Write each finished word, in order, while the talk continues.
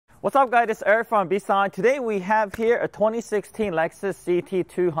What's up guys, it's Eric from B-Side. Today we have here a 2016 Lexus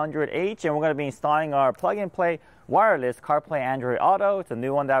CT200H and we're going to be installing our plug-and-play wireless CarPlay Android Auto. It's a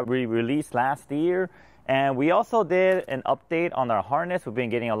new one that we released last year. And we also did an update on our harness. We've been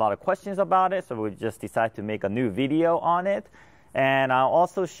getting a lot of questions about it, so we just decided to make a new video on it. And I'll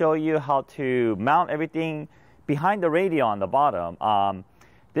also show you how to mount everything behind the radio on the bottom.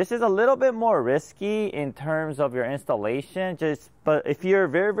 This is a little bit more risky in terms of your installation, but if you're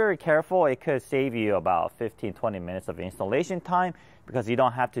very careful, it could save you about 15-20 minutes of installation time because you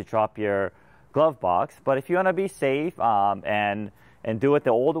don't have to drop your glove box. But if you want to be safe and do it the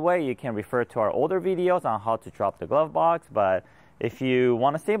old way, you can refer to our older videos on how to drop the glove box. But if you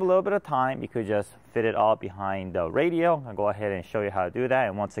want to save a little bit of time, you could just fit it all behind the radio. I'll go ahead and show you how to do that.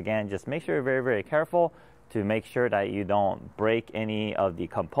 And once again, just make sure you're very careful to make sure that you don't break any of the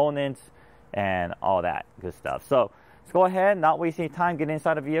components and all that good stuff. So let's go ahead, not wasting time, get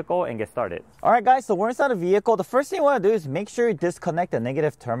inside the vehicle and get started. All right guys, so we're inside the vehicle. The first thing you want to do is make sure you disconnect the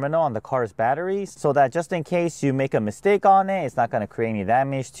negative terminal on the car's batteries so that just in case you make a mistake on it, it's not going to create any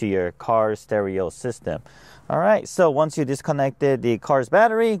damage to your car's stereo system. All right, so once you disconnected the car's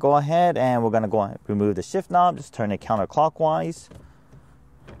battery, go ahead and we're going to go ahead and remove the shift knob. Just turn it counterclockwise.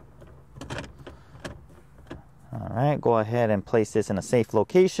 All right, go ahead and place this in a safe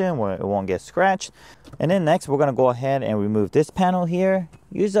location where it won't get scratched. And then next, we're going to go ahead and remove this panel here.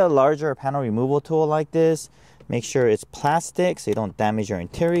 Use a larger panel removal tool like this. Make sure it's plastic so you don't damage your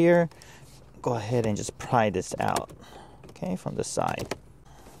interior. Go ahead and just pry this out, okay, from the side.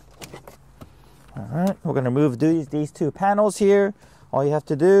 All right, we're going to remove these two panels here. All you have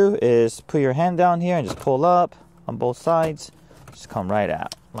to do is put your hand down here and just pull up on both sides. Just come right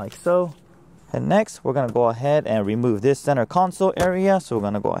out like so. And next, we're going to go ahead and remove this center console area. So we're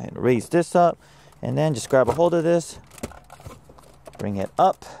going to go ahead and raise this up. And then just grab a hold of this. Bring it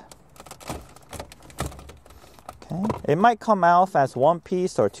up. Okay. It might come off as one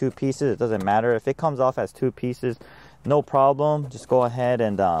piece or two pieces. It doesn't matter. If it comes off as two pieces, no problem. Just go ahead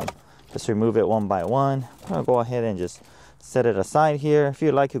and just remove it one by one. I'm going to go ahead and just set it aside here. If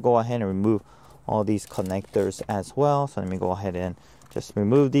you'd like to go ahead and remove all these connectors as well. So let me go ahead and just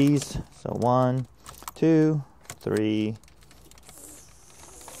remove these. So 1, 2, 3,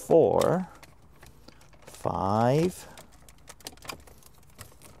 4, 5,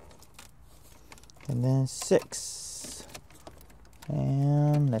 and then 6.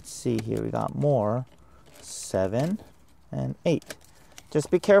 And let's see here, we got more. 7 and 8.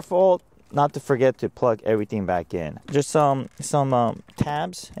 Just be careful not to forget to plug everything back in. Just some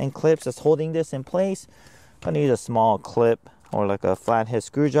tabs and clips that's holding this in place. I'm gonna use a small clip or like a flathead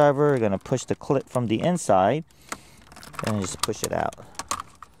screwdriver. You're gonna push the clip from the inside and just push it out.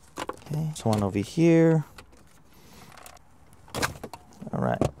 Okay, there's one over here. All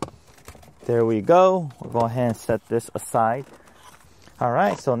right, there we go. We'll go ahead and set this aside. All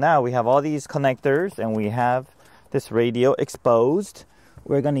right, so now we have all these connectors and we have this radio exposed.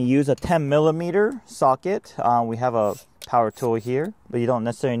 We're gonna use a 10mm socket. We have a power tool here, but you don't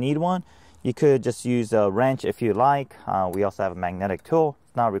necessarily need one. You could just use a wrench if you like. We also have a magnetic tool.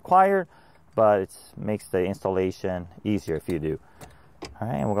 It's not required, but it makes the installation easier if you do. All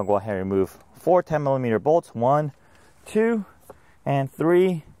right, and we're gonna go ahead and remove 4 10mm bolts. 1, 2, and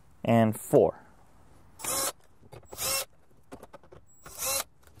 3, and 4.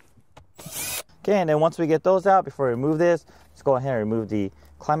 Okay, and then once we get those out, before we remove this, let's go ahead and remove the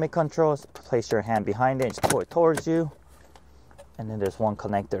climate control. Just place your hand behind it and just pull it towards you. And then there's one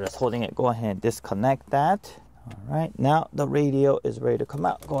connector that's holding it. Go ahead and disconnect that. All right, now the radio is ready to come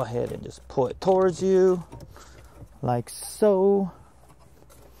out. Go ahead and just pull it towards you like so.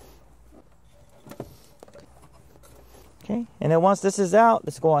 Okay, and then once this is out,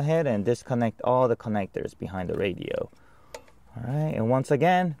 let's go ahead and disconnect all the connectors behind the radio. All right, and once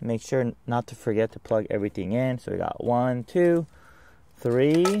again, make sure not to forget to plug everything in. So we got 1, 2,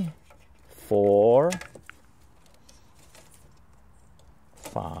 3, 4,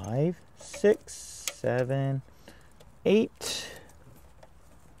 5, 6, 7, 8,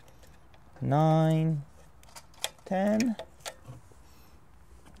 9, 10,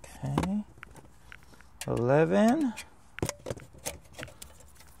 okay, 11,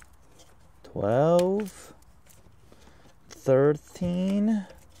 12, 13,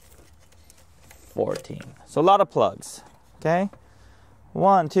 14. So a lot of plugs, okay?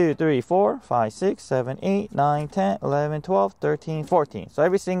 1, 2, 3, 4, 5, 6, 7, 8, 9, 10, 11, 12, 13, 14. So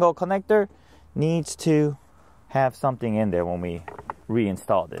every single connector needs to have something in there when we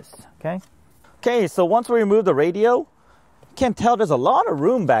reinstall this, okay? Okay, so once we remove the radio, you can tell there's a lot of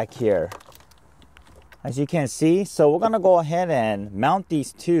room back here. as you can see. So we're gonna go ahead and mount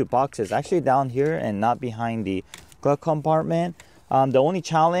these two boxes actually down here and not behind the glove compartment. The only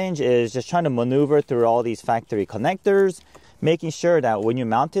challenge is just trying to maneuver through all these factory connectors, making sure that when you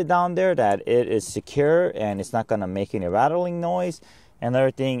mount it down there that it is secure and it's not gonna make any rattling noise.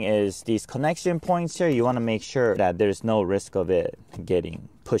 Another thing is these connection points here, you want to make sure that there's no risk of it getting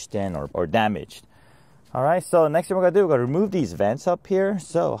pushed in or damaged. All right, so next thing we're gonna do, we're gonna remove these vents up here.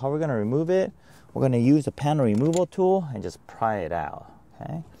 So how we're gonna remove it, we're gonna use a panel removal tool and just pry it out,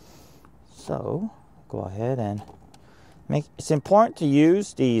 okay? So go ahead and it's important to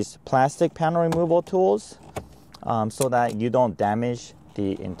use these plastic panel removal tools so that you don't damage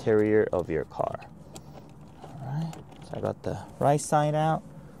the interior of your car. All right. I got the right side out.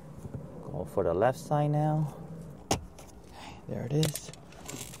 Go for the left side now. Okay, there it is.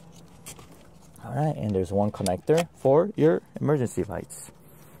 All right, and there's one connector for your emergency lights.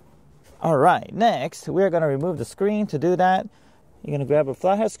 All right, next we're gonna remove the screen. To do that, you're gonna grab a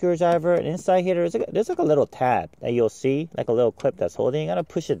flathead screwdriver, and inside here there's like a little tab that you'll see, like a little clip that's holding. You're gonna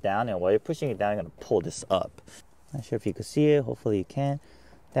push it down, and while you're pushing it down, you're gonna pull this up. Not sure if you can see it. Hopefully you can.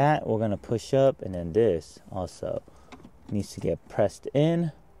 That we're gonna push up, and then this also needs to get pressed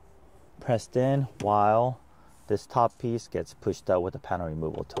in while this top piece gets pushed out with the panel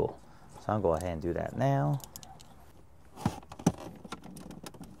removal tool. So I'll go ahead and do that now.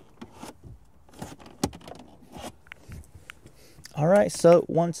 All right, so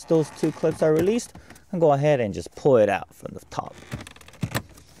once those two clips are released, I'll go ahead and just pull it out from the top.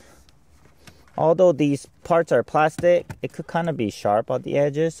 Although these parts are plastic, it could kind of be sharp on the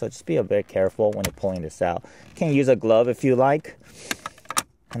edges, so just be a bit careful when you're pulling this out. You can use a glove if you like,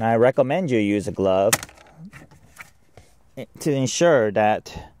 and I recommend you use a glove to ensure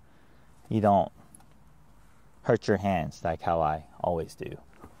that you don't hurt your hands like how I always do.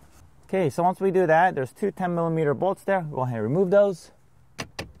 Okay, so once we do that, there's two 10mm bolts there. Go ahead and remove those.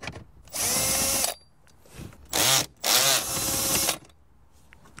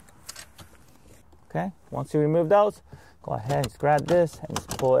 Okay, once you remove those, go ahead and just grab this and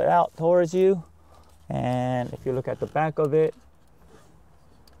just pull it out towards you. And if you look at the back of it,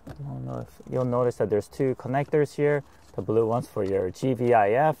 I don't know if you'll notice that there's two connectors here. The blue one's for your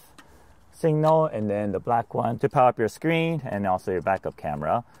GVIF signal, and then the black one to power up your screen and also your backup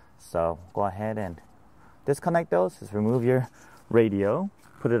camera. So go ahead and disconnect those. Just remove your radio,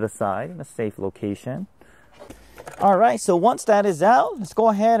 put it aside in a safe location. All right, so once that is out, let's go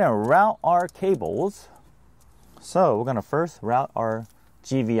ahead and route our cables. So we're gonna first route our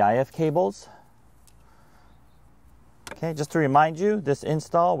GVIF cables. Okay, just to remind you, this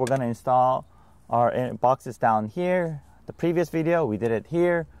install, we're gonna install our boxes down here. The previous video, we did it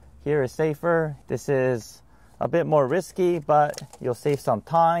here. Here is safer. This is a bit more risky, but you'll save some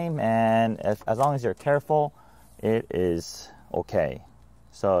time, and as long as you're careful, it is okay.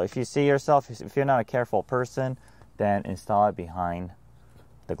 So if you see yourself, if you're not a careful person, then install it behind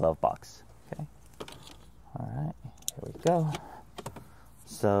the glove box. Okay. All right, here we go.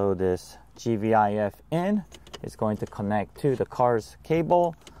 So this GVIF in is going to connect to the car's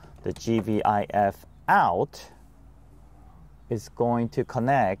cable. The GVIF out is going to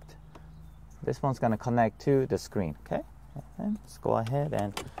connect. This one's going to connect to the screen. Okay. And let's go ahead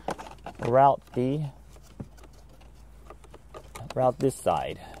and route this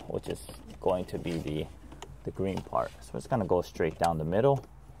side, which is going to be the green part. So it's going to go straight down the middle.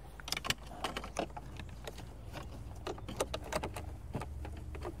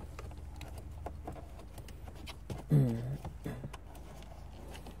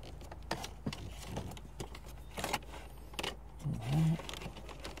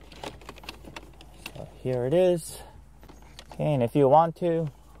 So here it is. Okay, and if you want to,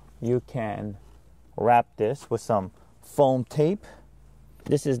 you can wrap this with some foam tape.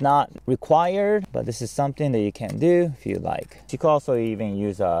 This is not required, but this is something that you can do if you like. You can also even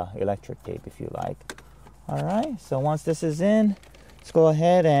use electric tape if you like. All right, so once this is in, let's go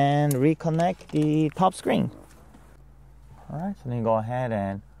ahead and reconnect the top screen. All right, so then go ahead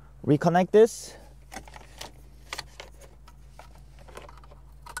and reconnect this.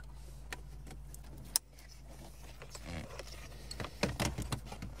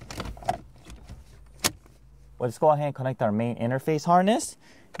 Let's go ahead and connect our main interface harness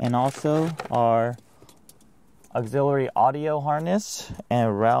and also our auxiliary audio harness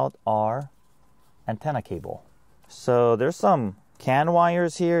and route our antenna cable. So there's some CAN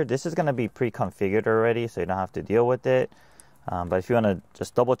wires here. This is going to be pre-configured already, so you don't have to deal with it. But if you want to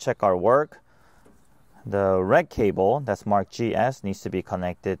just double check our work, the red cable that's marked GS needs to be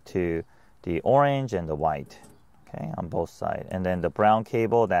connected to the orange and the white, okay, on both sides. And then the brown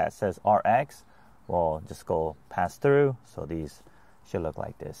cable that says RX will just go pass through. So these should look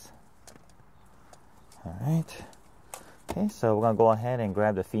like this. All right. Okay, so we're gonna go ahead and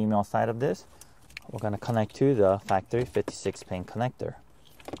grab the female side of this. We're gonna connect to the factory 56-pin connector,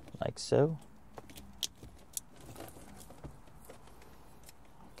 like so.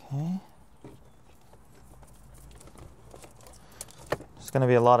 Okay. There's gonna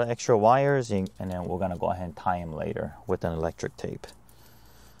be a lot of extra wires, and then we're gonna go ahead and tie them later with an electric tape.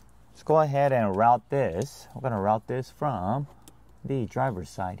 Let's go ahead and route this. We're gonna route this from the driver's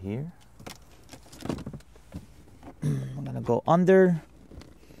side here. I'm gonna go under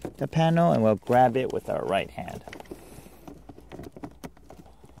the panel and we'll grab it with our right hand.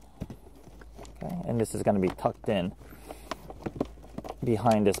 Okay, and this is gonna be tucked in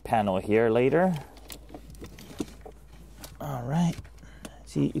behind this panel here later. All right.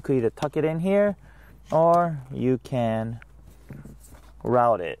 See, you could either tuck it in here or you can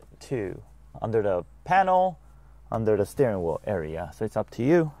route it to under the panel, under the steering wheel area. So it's up to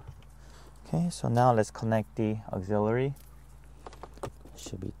you. Okay, so now let's connect the auxiliary.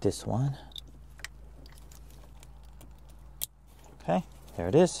 Should be this one. Okay, there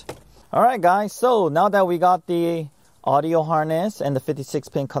it is. All right, guys, so now that we got the audio harness and the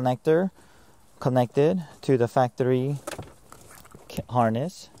 56-pin connector connected to the factory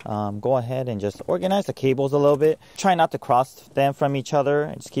harness, go ahead and just organize the cables a little bit. Try not to cross them from each other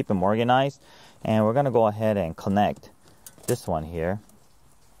and just keep them organized. And we're gonna go ahead and connect this one here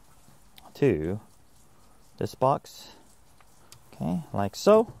to this box. Okay, like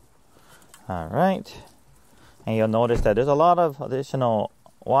so. All right. And you'll notice that there's a lot of additional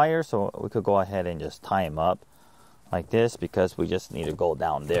wires, so we could go ahead and just tie them up like this because we just need to go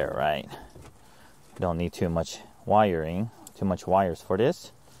down there, right? We don't need too much wiring, too much wires for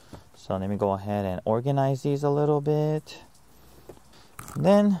this. So let me go ahead and organize these a little bit. And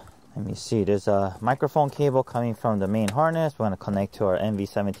then let me see, there's a microphone cable coming from the main harness. We're going to connect to our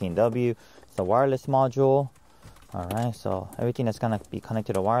MV17W. It's a wireless module. All right, so everything that's going to be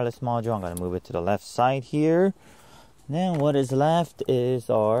connected to the wireless module, I'm going to move it to the left side here. And then what is left is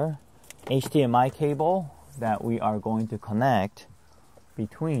our HDMI cable that we are going to connect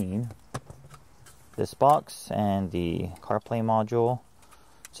between this box and the CarPlay module.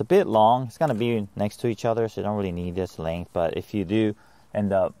 It's a bit long. It's going to be next to each other, so you don't really need this length. But if you do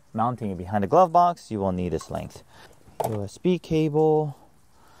end up mounting it behind the glove box, you will need this length. USB cable.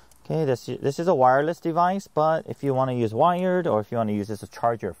 Okay, this is a wireless device, but if you want to use wired or if you want to use this to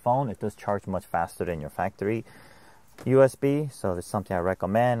charge your phone, it does charge much faster than your factory USB. So it's something I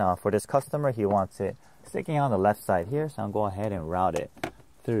recommend. For this customer, he wants it sticking on the left side here, so I'll go ahead and route it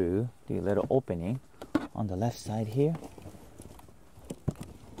through the little opening on the left side here.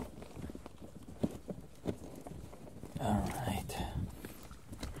 All right.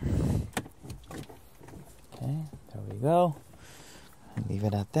 Okay, there we go. And leave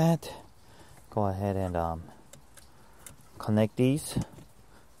it at that. Go ahead and connect these.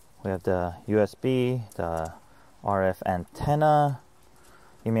 We have the USB, the RF antenna.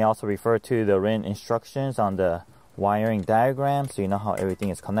 You may also refer to the written instructions on the wiring diagram so you know how everything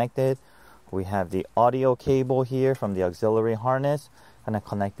is connected. We have the audio cable here from the auxiliary harness. I'm going to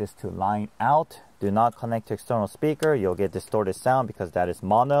connect this to line out. Do not connect to external speaker. You'll get distorted sound because that is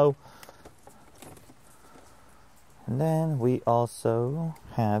mono. And then we also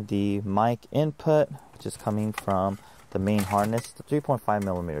have the mic input, which is coming from the main harness, the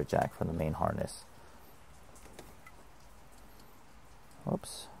 3.5mm jack from the main harness.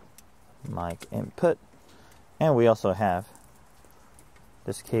 Oops. Mic input. And we also have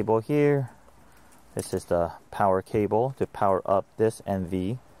this cable here. This is the power cable to power up this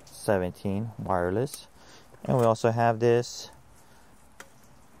MV17 wireless. And we also have this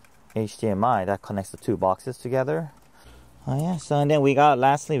HDMI that connects the two boxes together. Oh yeah, so and then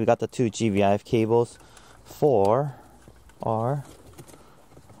lastly we got the two GVIF cables for our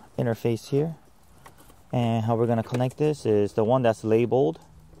interface here. And how we're going to connect this is the one that's labeled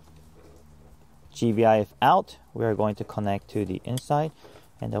GVIF out, we're going to connect to the inside,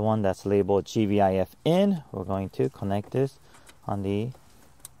 and the one that's labeled GVIF in, we're going to connect this on the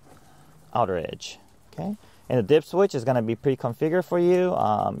outer edge. Okay, and the dip switch is going to be pre-configured for you.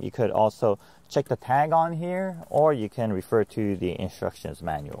 You could also check the tag on here, or you can refer to the instructions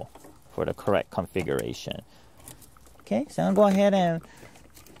manual for the correct configuration. Okay, so I'll go ahead and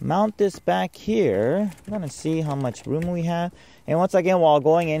mount this back here. I'm going to see how much room we have. And once again, while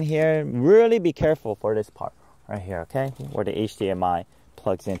going in here, really be careful for this part right here, okay? Where the HDMI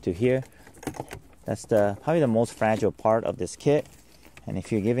plugs into here. That's probably the most fragile part of this kit. And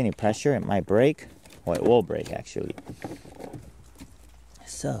if you give any pressure, it might break. Well, it will break actually.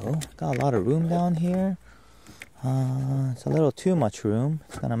 So, got a lot of room down here. It's a little too much room.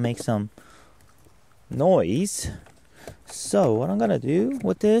 It's gonna make some noise. So, what I'm gonna do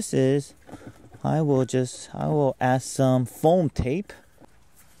with this is I will add some foam tape.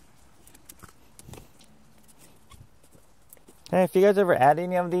 Okay, if you guys ever add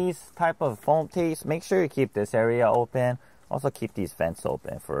any of these type of foam tapes, make sure you keep this area open. Also keep these vents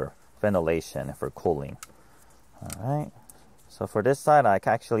open for ventilation and for cooling. Alright, so for this side I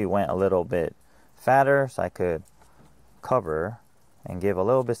actually went a little bit fatter so I could cover and give a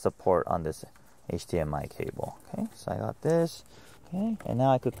little bit support on this HDMI cable. Okay, so I got this. Okay, and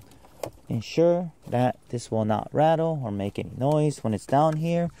now I could ensure that this will not rattle or make any noise when it's down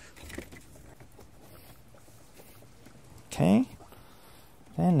here. Okay,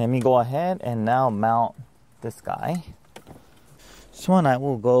 and let me go ahead and now mount this guy. This one I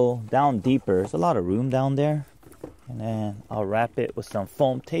will go down deeper. There's a lot of room down there. And then I'll wrap it with some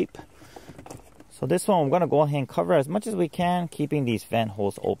foam tape. So this one I'm going to go ahead and cover as much as we can, keeping these vent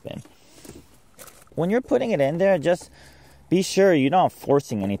holes open. When you're putting it in there, just be sure you're not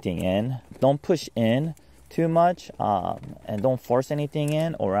forcing anything in. Don't push in too much and don't force anything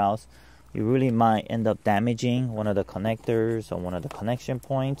in, or else you really might end up damaging one of the connectors or one of the connection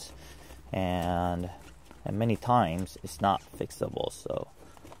points, and many times it's not fixable. So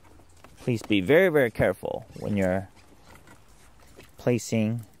please be very, very careful when you're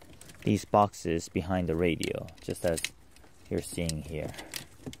placing these boxes behind the radio, just as you're seeing here.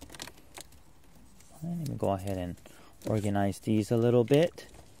 Let me go ahead and organize these a little bit.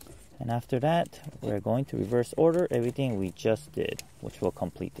 And after that, we're going to reverse order everything we just did, which will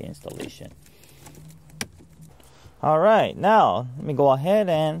complete the installation. Alright, now let me go ahead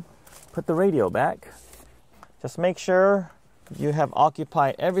and put the radio back. Just make sure you have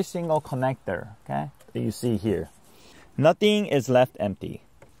occupied every single connector, okay, that you see here. Nothing is left empty.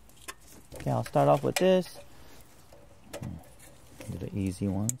 Okay, I'll start off with this. Do the easy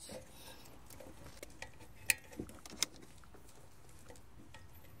ones.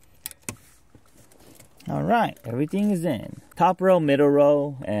 Alright, everything is in. Top row, middle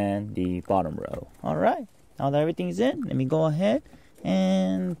row, and the bottom row. Alright, now that everything's in, let me go ahead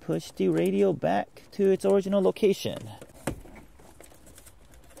and push the radio back to its original location.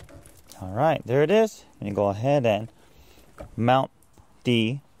 Alright, there it is. Let me go ahead and mount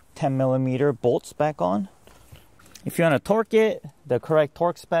the 10mm bolts back on. If you want to torque it, the correct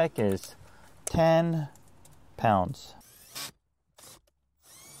torque spec is 10 pounds.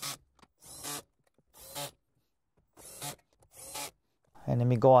 And let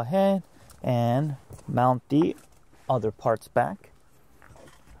me go ahead and mount the other parts back.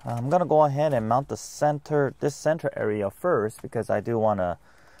 I'm going to go ahead and mount this center area first, because I do want to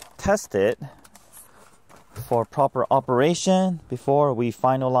test it for proper operation before we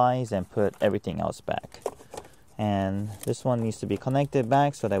finalize and put everything else back. And this one needs to be connected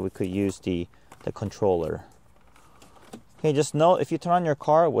back so that we could use the controller. Okay, just note, if you turn on your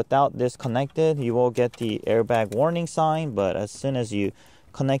car without this connected, you will get the airbag warning sign, but as soon as you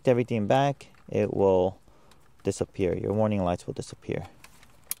connect everything back, it will disappear. Your warning lights will disappear.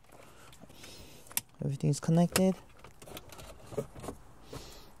 Everything's connected.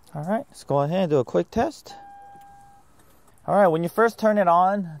 Alright, let's go ahead and do a quick test. Alright, when you first turn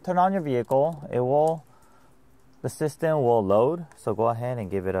on your vehicle, the system will load. So go ahead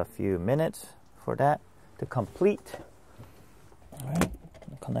and give it a few minutes for that to complete. Alright,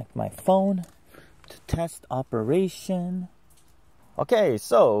 connect my phone to test operation. Okay,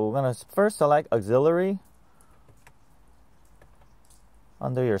 so we're going to first select auxiliary.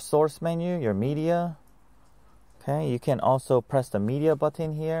 Under your source menu, your media. Okay, you can also press the media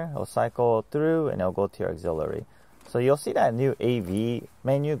button here. It'll cycle through and it'll go to your auxiliary. So you'll see that new AV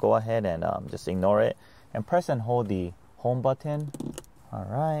menu. Go ahead and just ignore it and press and hold the home button.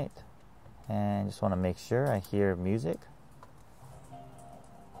 Alright, and just want to make sure I hear music.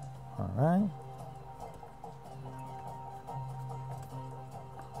 Alright.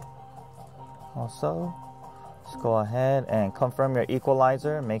 Also, let's go ahead and confirm your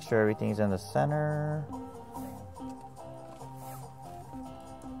equalizer. Make sure everything's in the center.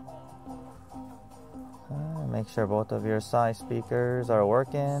 Make sure both of your side speakers are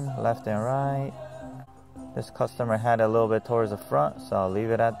working, left and right. This customer had a little bit towards the front, so I'll leave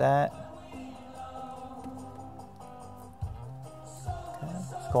it at that. Okay,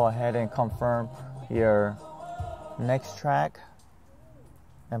 let's go ahead and confirm your next track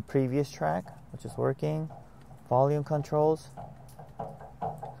and previous track, which is working. Volume controls,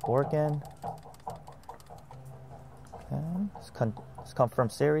 it's working. Okay, let's confirm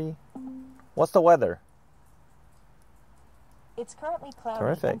Siri. What's the weather? It's currently cloudy.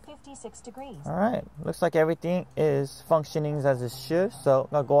 Terrific. And 56 degrees. All right, looks like everything is functioning as it should. So I'm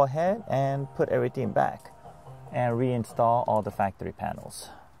gonna go ahead and put everything back and reinstall all the factory panels.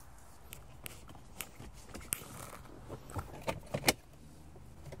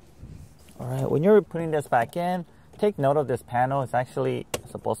 All right, when you're putting this back in, take note of this panel. It's actually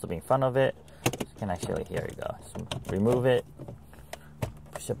supposed to be in front of it. You can actually, here you go. Just remove it,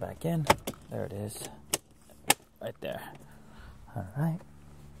 push it back in. There it is, right there. All right.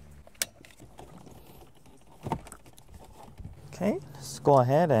 Okay, let's go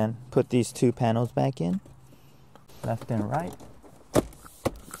ahead and put these two panels back in, left and right.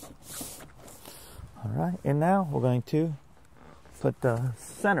 All right, and now we're going to put the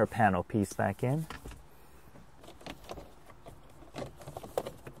center panel piece back in.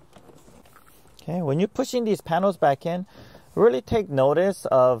 Okay, when you're pushing these panels back in, really take notice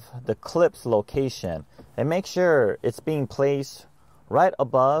of the clip's location and make sure it's being placed right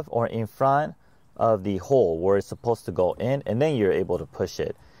above or in front of the hole where it's supposed to go in, and then you're able to push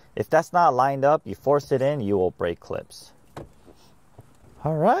it. If that's not lined up, you force it in, you will break clips.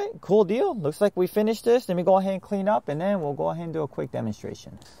 All right, cool deal. Looks like we finished this. Let me go ahead and clean up, and then we'll go ahead and do a quick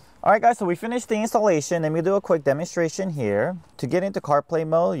demonstration. All right, guys, so we finished the installation. Let me do a quick demonstration here. To get into CarPlay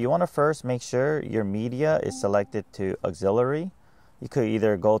mode, you want to first make sure your media is selected to auxiliary. You could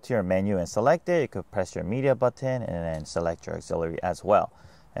either go to your menu and select it. You could press your media button and then select your auxiliary as well.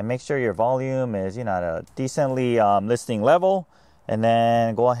 And make sure your volume is, at a decently listening level. And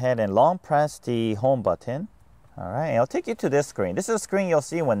then go ahead and long press the home button. All right, and it'll take you to this screen. This is a screen you'll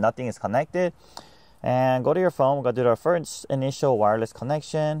see when nothing is connected. And go to your phone. We're going to do our first initial wireless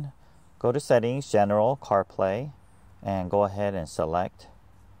connection. Go to settings, general, CarPlay, and go ahead and select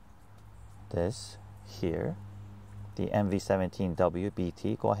this here, the MV17W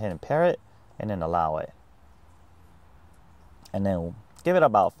BT. Go ahead and pair it and then allow it. And then give it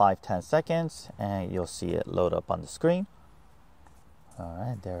about 5-10 seconds and you'll see it load up on the screen. All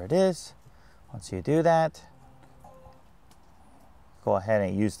right, there it is. Once you do that, go ahead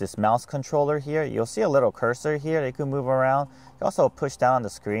and use this mouse controller here. You'll see a little cursor here that you can move around. You can also push down on the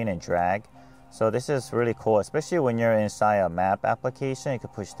screen and drag. So this is really cool, especially when you're inside a map application. You can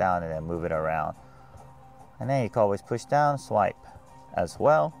push down and then move it around. And then you can always push down, swipe as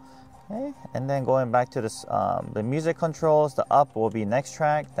well. Okay. And then going back to this, the music controls, the up will be next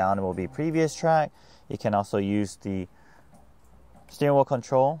track, down will be previous track. You can also use the steering wheel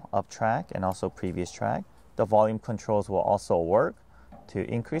control, up track and also previous track. The volume controls will also work to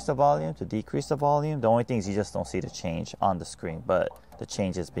increase the volume, to decrease the volume. The only thing is you just don't see the change on the screen, but the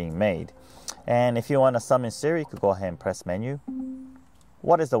change is being made. And if you want to summon Siri, you could go ahead and press menu.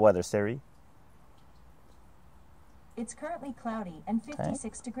 What is the weather, Siri? It's currently cloudy and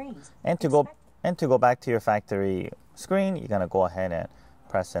 56 degrees. And to go back to your factory screen, you're gonna go ahead and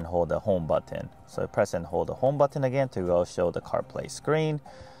press and hold the home button. So press and hold the home button again to go show the CarPlay screen.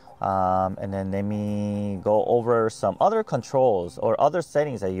 And then let me go over some other controls or other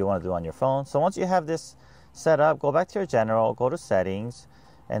settings that you want to do on your phone. So once you have this set up, go back to your general, go to settings,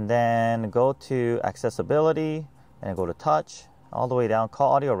 and then go to accessibility, and go to touch, all the way down,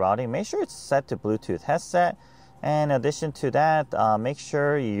 call audio routing. Make sure it's set to Bluetooth headset. And in addition to that, make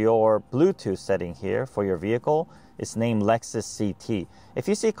sure your Bluetooth setting here for your vehicle is named Lexus CT. If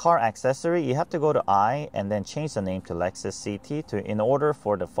you see car accessory, you have to go to I and then change the name to Lexus CT in order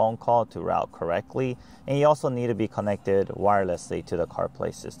for the phone call to route correctly. And you also need to be connected wirelessly to the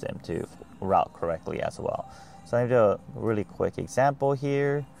CarPlay system to route correctly as well. So I'm going to do a really quick example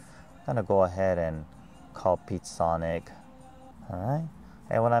here. I'm going to go ahead and call Pete Sonic. All right.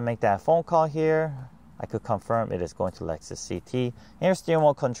 And when I make that phone call here, I could confirm it is going to Lexus CT. And your steering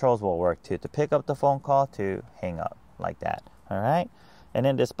wheel controls will work too, to pick up the phone call, to hang up, like that. All right. And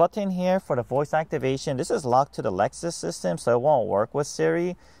then this button here for the voice activation, this is locked to the Lexus system, so it won't work with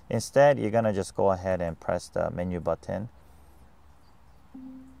Siri. Instead, you're going to just go ahead and press the menu button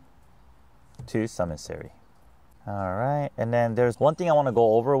to summon Siri. All right, and then there's one thing I want to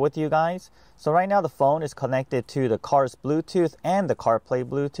go over with you guys. So right now the phone is connected to the car's Bluetooth and the CarPlay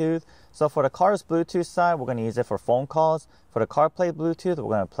Bluetooth. So for the car's Bluetooth side, we're going to use it for phone calls. For the CarPlay Bluetooth,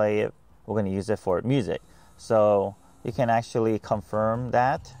 we're going to use it for music. So you can actually confirm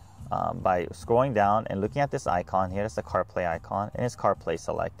that by scrolling down and looking at this icon here. That's the CarPlay icon, and it's CarPlay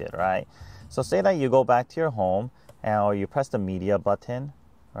selected, right? So say that you go back to your home, or you press the media button,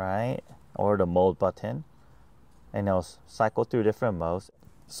 right, or the mode button, and it'll cycle through different modes.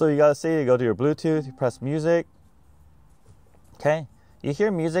 So you gotta say, you go to your Bluetooth, you press music. Okay, you hear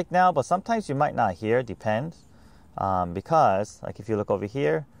music now, but sometimes you might not hear, depends. Because, like if you look over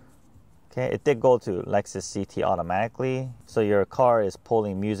here, Okay, it did go to Lexus CT automatically. So your car is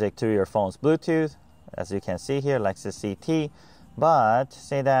pulling music through your phone's Bluetooth. As you can see here, Lexus CT. But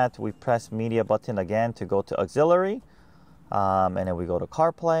say that we press media button again to go to auxiliary. And then we go to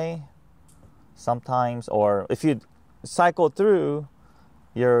CarPlay. Sometimes, or if you cycle through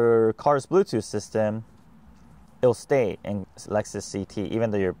your car's Bluetooth system, it'll stay in Lexus CT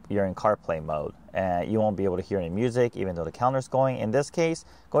even though you're in CarPlay mode, and you won't be able to hear any music even though the counter's going. In this case,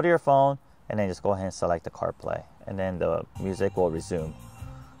 go to your phone and then just go ahead and select the CarPlay, and then the music will resume.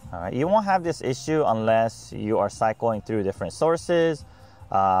 All right, you won't have this issue unless you are cycling through different sources,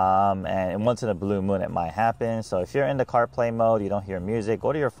 and once in a blue moon it might happen. So if you're in the CarPlay mode, you don't hear music,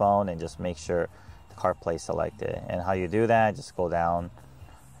 go to your phone and just make sure the CarPlay is selected. And how you do that, just go down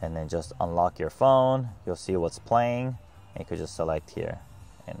and then just unlock your phone. You'll see what's playing, and you could just select here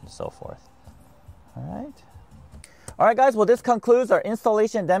and so forth. All right guys, well this concludes our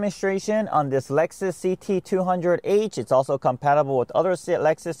installation demonstration on this Lexus CT200H. It's also compatible with other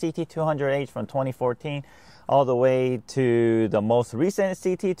Lexus CT200H from 2014 all the way to the most recent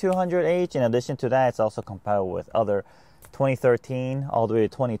CT200H. In addition to that, it's also compatible with other 2013 all the way to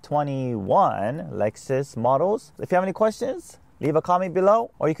 2021 Lexus models. If you have any questions, leave a comment below,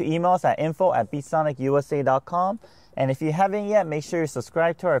 or you can email us at info@bsonicusa.com. And if you haven't yet, make sure you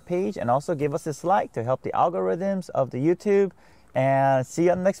subscribe to our page and also give us a like to help the algorithms of the YouTube. And see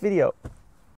you on the next video.